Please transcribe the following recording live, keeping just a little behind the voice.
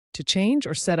To change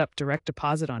or set up direct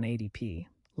deposit on ADP,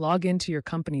 log into your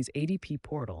company's ADP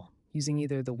portal using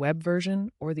either the web version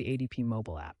or the ADP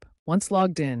mobile app. Once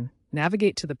logged in,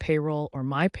 navigate to the Payroll or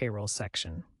My Payroll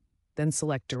section, then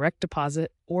select Direct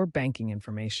Deposit or Banking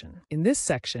Information. In this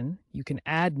section, you can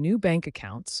add new bank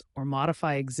accounts or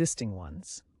modify existing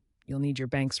ones. You'll need your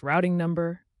bank's routing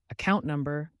number,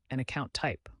 and account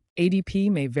type. ADP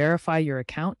may verify your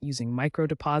account using micro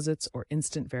deposits or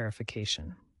instant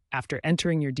verification. After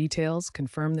entering your details,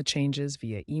 confirm the changes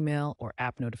via email or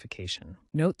app notification.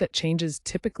 Note that changes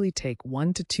typically take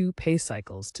 1 to 2 pay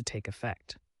cycles to take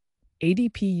effect.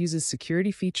 ADP uses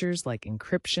security features like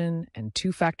encryption and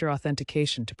two-factor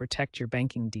authentication to protect your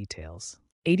banking details.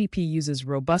 ADP uses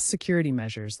robust security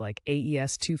measures like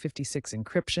AES 256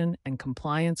 encryption and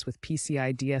compliance with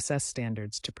PCI DSS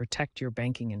standards to protect your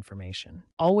banking information.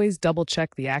 Always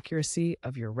double-check the accuracy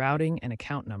of your routing and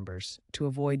account numbers to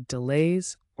avoid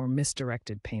delays or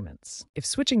misdirected payments. If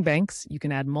switching banks, you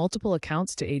can add multiple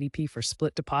accounts to ADP for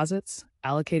split deposits,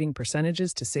 allocating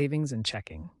percentages to savings and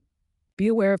checking. Be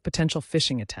aware of potential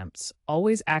phishing attempts.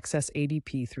 Always access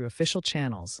ADP through official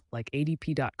channels like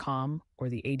adp.com or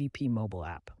the ADP mobile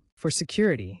app. For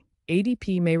security,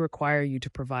 ADP may require you to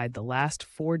provide the last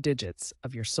 4 digits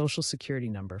of your Social Security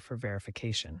number for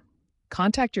verification.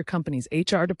 Contact your company's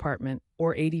HR department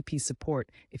or ADP support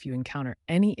if you encounter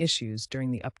any issues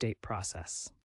during the update process.